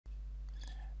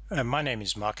My name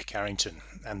is Mark Carrington,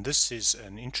 and this is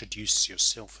an Introduce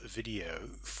Yourself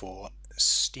video for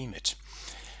Steemit.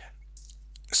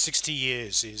 60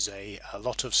 years is a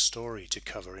lot of story to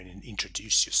cover in an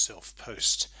Introduce Yourself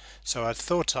post, so I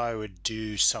thought I would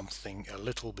do something a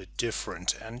little bit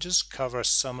different and just cover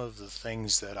some of the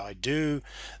things that I do,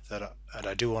 that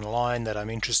I do online, that I'm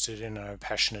interested in and I'm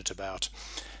passionate about.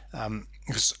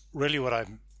 Because really what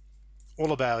I'm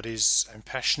all about is I'm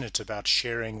passionate about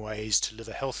sharing ways to live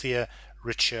a healthier,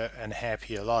 richer and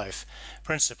happier life,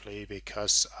 principally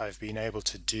because I've been able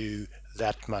to do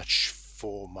that much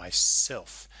for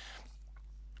myself.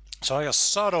 So I'll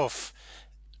start off.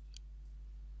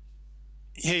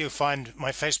 Here you'll find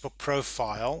my Facebook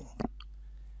profile,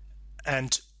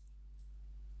 and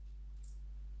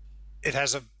it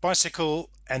has a bicycle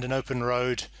and an open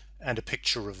road and a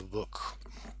picture of a book.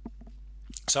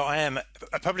 So I am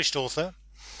a published author.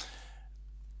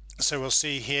 So we'll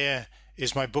see here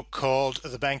is my book called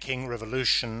The Banking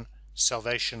Revolution,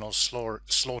 Salvation or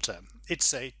Slaughter.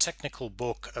 It's a technical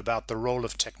book about the role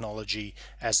of technology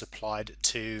as applied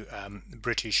to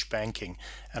British banking,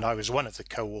 and I was one of the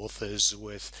co-authors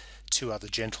with two other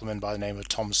gentlemen by the name of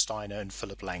Tom Steiner and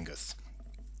Philip Langeth.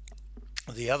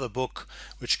 The other book,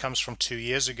 which comes from 2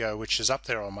 years ago, which is up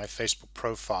there on my Facebook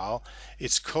profile,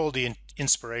 it's called The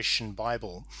Inspiration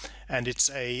Bible, and it's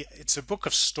a book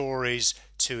of stories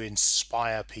to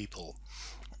inspire people.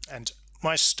 And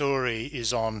my story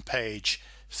is on page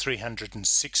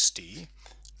 360,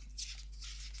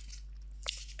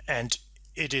 and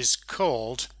it is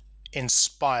called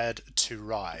Inspired to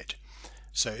Ride.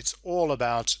 So it's all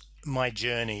about my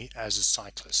journey as a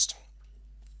cyclist.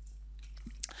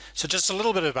 So just a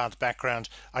little bit about the background.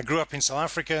 I grew up in South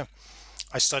Africa.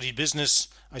 I studied business,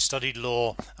 I studied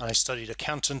law, and I studied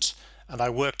accountant, and I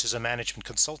worked as a management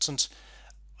consultant.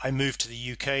 I moved to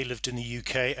the UK, lived in the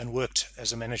UK, and worked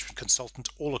as a management consultant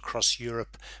all across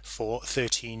Europe for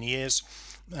 13 years,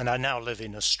 and I now live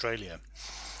in Australia.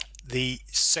 The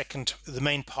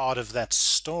main part of that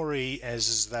story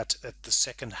is that at the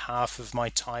second half of my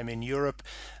time in Europe,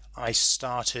 I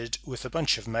started with a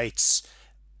bunch of mates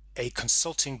a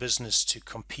consulting business to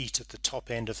compete at the top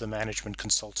end of the management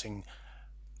consulting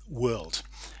world.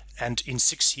 And in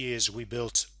 6 years, we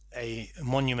built a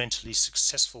monumentally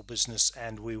successful business,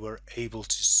 and we were able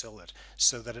to sell it.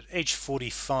 So that at age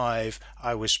 45,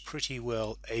 I was pretty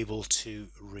well able to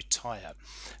retire.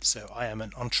 So I am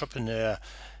an entrepreneur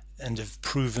and have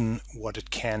proven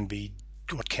what can be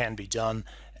done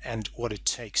and what it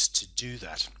takes to do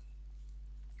that.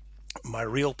 My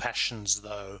real passions,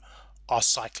 though, are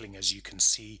cycling. As you can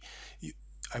see,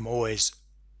 I'm always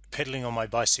pedaling on my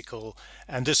bicycle,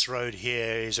 and this road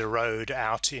here is a road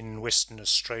out in Western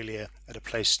Australia at a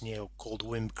place near called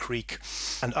Wim Creek,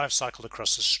 and I've cycled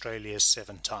across Australia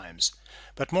 7 times.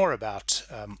 But more about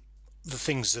the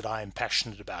things that I'm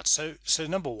passionate about. So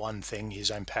number one thing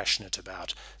is I'm passionate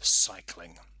about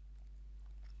cycling.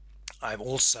 I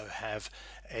also have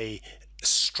a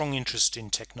strong interest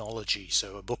in technology,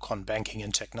 so a book on banking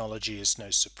and technology is no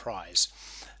surprise.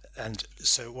 And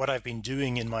so what I've been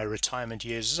doing in my retirement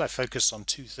years is I focus on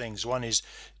 2 things. One is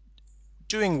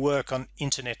doing work on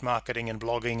internet marketing and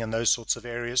blogging and those sorts of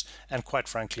areas, and quite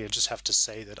frankly I just have to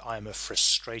say that I'm a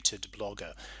frustrated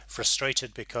blogger.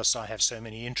 Frustrated because I have so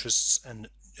many interests and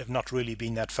have not really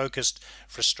been that focused.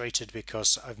 Frustrated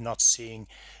because I'm not seeing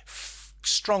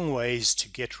strong ways to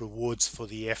get rewards for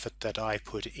the effort that I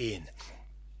put in.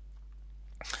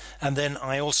 And then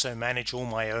I also manage all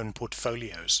my own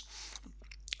portfolios.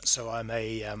 So I'm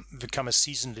become a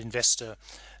seasoned investor,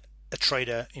 a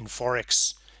trader in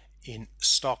forex, in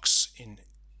stocks, in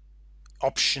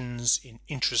options, in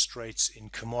interest rates, in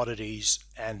commodities,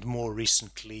 and more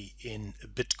recently in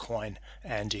Bitcoin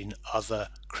and in other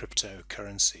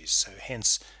cryptocurrencies. So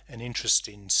hence an interest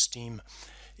in Steem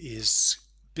is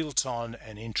built on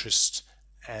an interest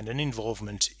and an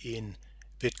involvement in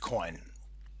Bitcoin.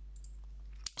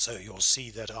 So you'll see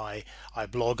that I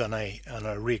blog on a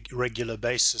regular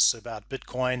basis about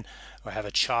Bitcoin. I have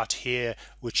a chart here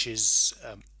which is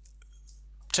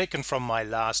taken from my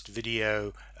last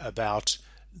video about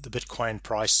the Bitcoin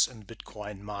price and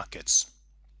Bitcoin markets.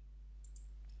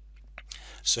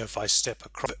 So if I step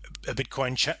across a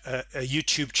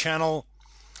YouTube channel,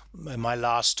 my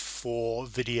last 4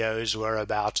 videos were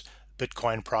about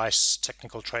Bitcoin price,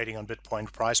 technical trading on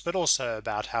Bitcoin price, but also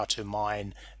about how to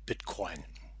mine Bitcoin.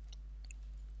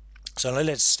 So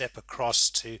let's step across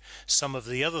to some of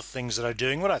the other things that I'm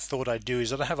doing. What I thought I'd do is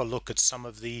that I have a look at some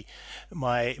of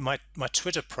my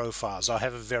Twitter profiles. I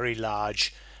have a very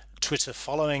large Twitter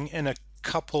following and a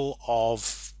couple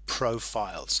of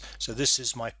profiles. So this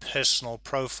is my personal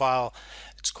profile.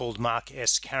 It's called Mark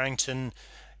S. Carrington.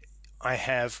 I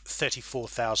have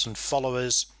 34,000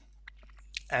 followers,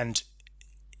 and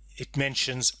it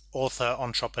mentions author,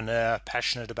 entrepreneur,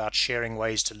 passionate about sharing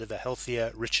ways to live a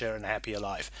healthier, richer, and happier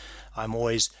life. I'm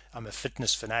a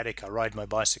fitness fanatic. I ride my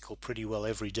bicycle pretty well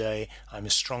every day. I'm a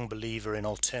strong believer in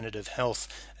alternative health.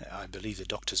 I believe the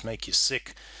doctors make you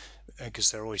sick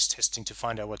because they're always testing to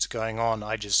find out what's going on.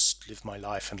 I just live my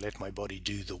life and let my body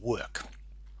do the work.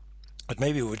 But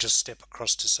maybe we'll just step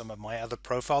across to some of my other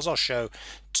profiles. I'll show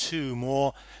two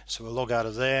more. So we'll log out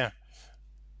of there.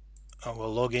 And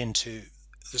we'll log into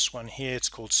this one here. It's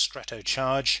called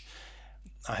StratoCharge.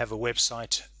 I have a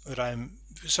website that I'm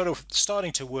sort of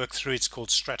starting to work through. It's called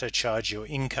StratoCharge Your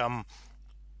Income.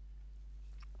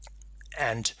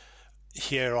 And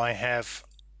here I have,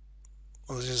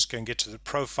 well, let's just go and get to the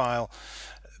profile.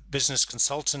 Business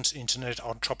consultant, internet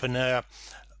entrepreneur,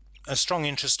 a strong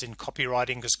interest in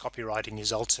copywriting, because copywriting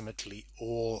is ultimately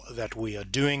all that we are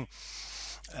doing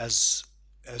as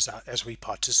we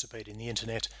participate in the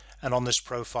internet. And on this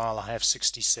profile I have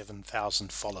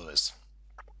 67,000 followers.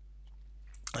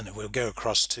 And then we'll go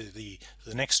across to the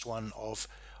next one of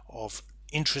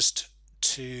interest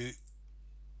to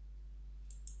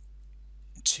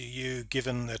you,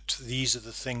 given that these are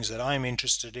the things that I'm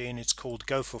interested in. It's called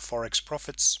Go for Forex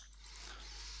Profits,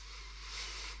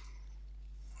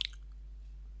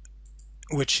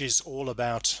 which is all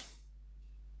about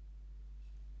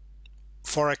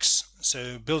Forex,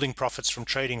 so building profits from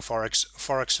trading Forex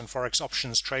and Forex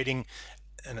options trading.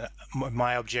 And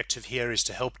my objective here is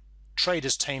to help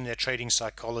traders tame their trading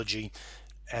psychology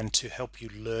and to help you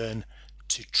learn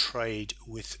to trade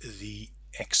with the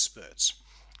experts.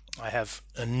 I have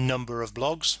a number of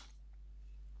blogs.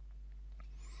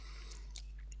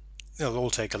 They'll all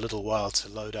take a little while to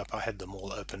load up. I had them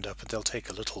all opened up, but they'll take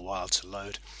a little while to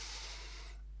load.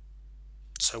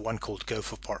 So one called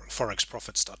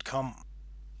goforforexprofits.com,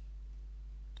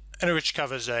 and which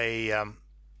covers a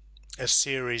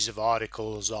series of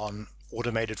articles on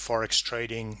automated Forex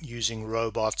trading using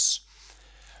robots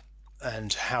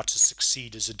and how to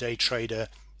succeed as a day trader,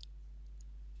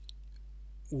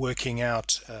 working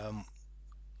out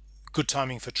good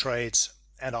timing for trades,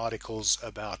 and articles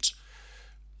about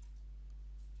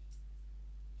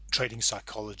trading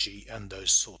psychology and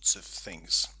those sorts of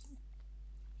things.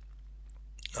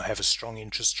 I have a strong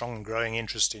and growing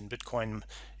interest in Bitcoin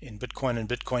and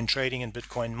Bitcoin trading and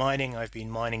Bitcoin mining. I've been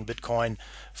mining Bitcoin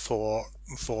for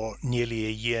nearly a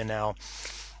year now,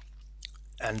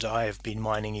 and I have been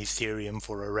mining Ethereum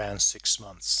for around 6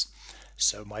 months.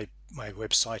 So my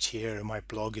website here and my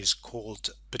blog is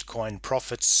called Bitcoin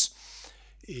Profits.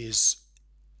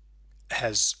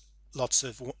 Has lots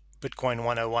of Bitcoin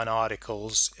 101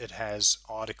 articles. It has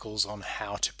articles on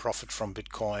how to profit from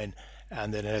Bitcoin,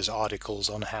 and then it has articles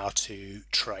on how to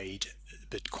trade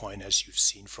Bitcoin, as you've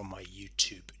seen from my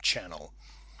YouTube channel.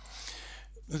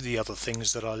 The other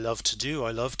things that I love to do,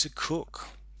 I love to cook.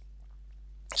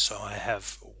 So I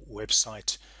have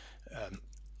websites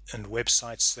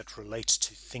that relate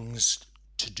to things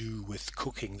to do with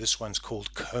cooking. This one's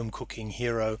called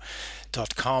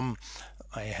homecookinghero.com.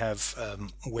 I have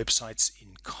websites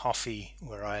in coffee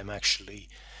where I am actually,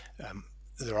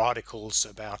 there are articles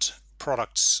about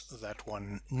products that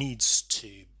one needs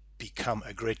to become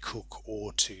a great cook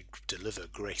or to deliver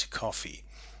great coffee.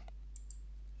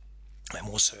 I'm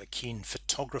also a keen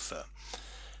photographer,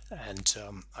 and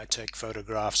I take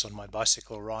photographs on my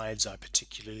bicycle rides. I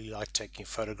particularly like taking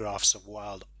photographs of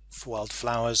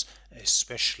wildflowers,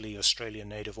 especially Australian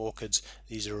native orchids.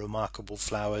 These are remarkable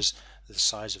flowers, the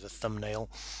size of a thumbnail.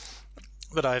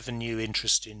 But I have a new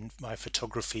interest in my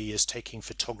photography, is taking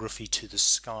photography to the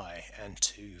sky and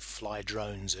to fly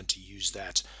drones and to use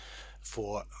that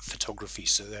for photography.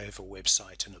 So they have a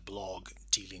website and a blog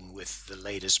dealing with the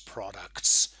latest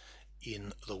products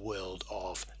in the world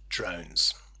of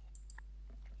drones.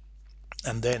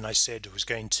 And then I said I was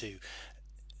going to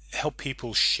help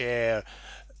people share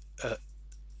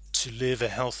to live a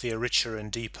healthier, richer and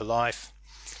deeper life.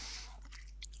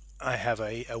 I have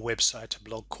a website, a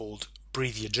blog called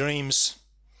Breathe Your Dreams,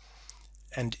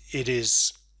 and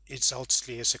it's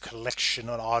ultimately a collection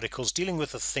of articles dealing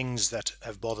with the things that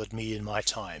have bothered me in my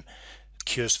time.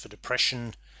 Cures for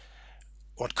depression,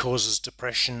 what causes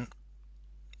depression,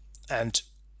 and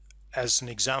as an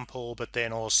example, but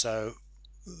then also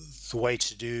the way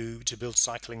to build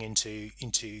cycling into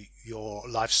your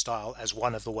lifestyle as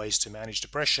one of the ways to manage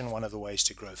depression, one of the ways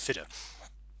to grow fitter.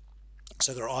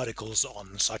 So there are articles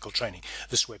on cycle training.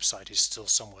 This website is still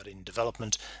somewhat in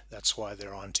development. That's why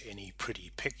there aren't any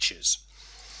pretty pictures.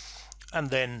 And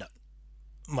then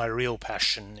my real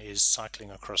passion is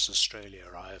cycling across Australia.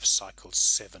 I have cycled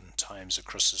 7 times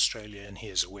across Australia, and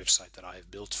here's a website that I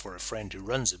have built for a friend who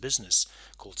runs a business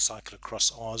called Cycle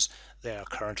Across Oz. They are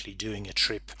currently doing a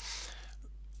trip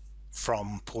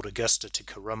from Port Augusta to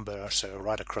Corumba, so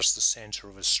right across the centre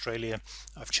of Australia.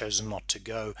 I've chosen not to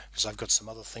go because I've got some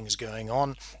other things going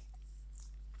on.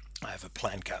 I have a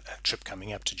planned trip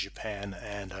coming up to Japan,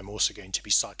 and I'm also going to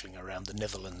be cycling around the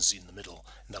Netherlands in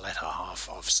the latter half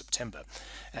of September.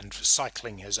 And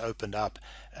cycling has opened up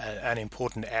an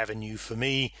important avenue for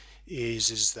me.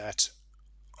 Is that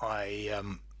I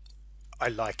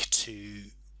like to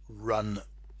run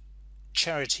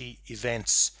charity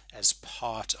events as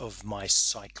part of my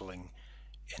cycling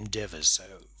endeavors. So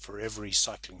for every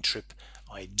cycling trip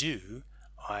I do,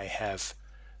 I have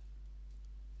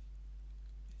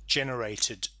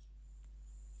generated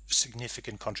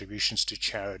significant contributions to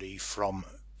charity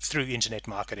through internet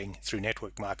marketing, through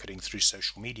network marketing, through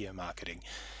social media marketing,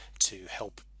 to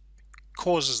help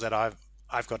causes that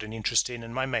I've got an interest in.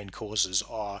 And my main causes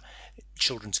are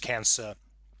children's cancer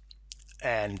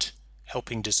and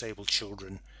helping disabled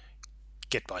children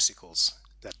get bicycles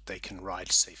that they can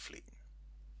ride safely.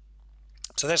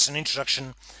 So that's an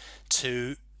introduction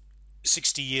to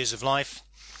 60 years of life.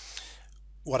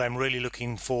 What I'm really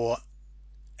looking for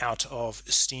out of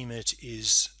Steemit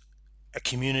is a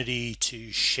community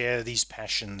to share these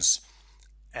passions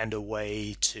and a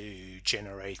way to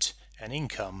generate an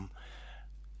income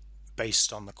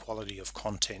based on the quality of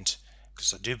content,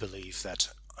 because I do believe that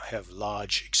I have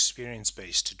large experience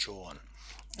base to draw on.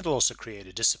 It'll also create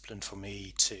a discipline for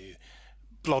me to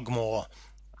blog more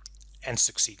and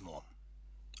succeed more.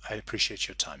 I appreciate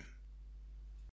your time.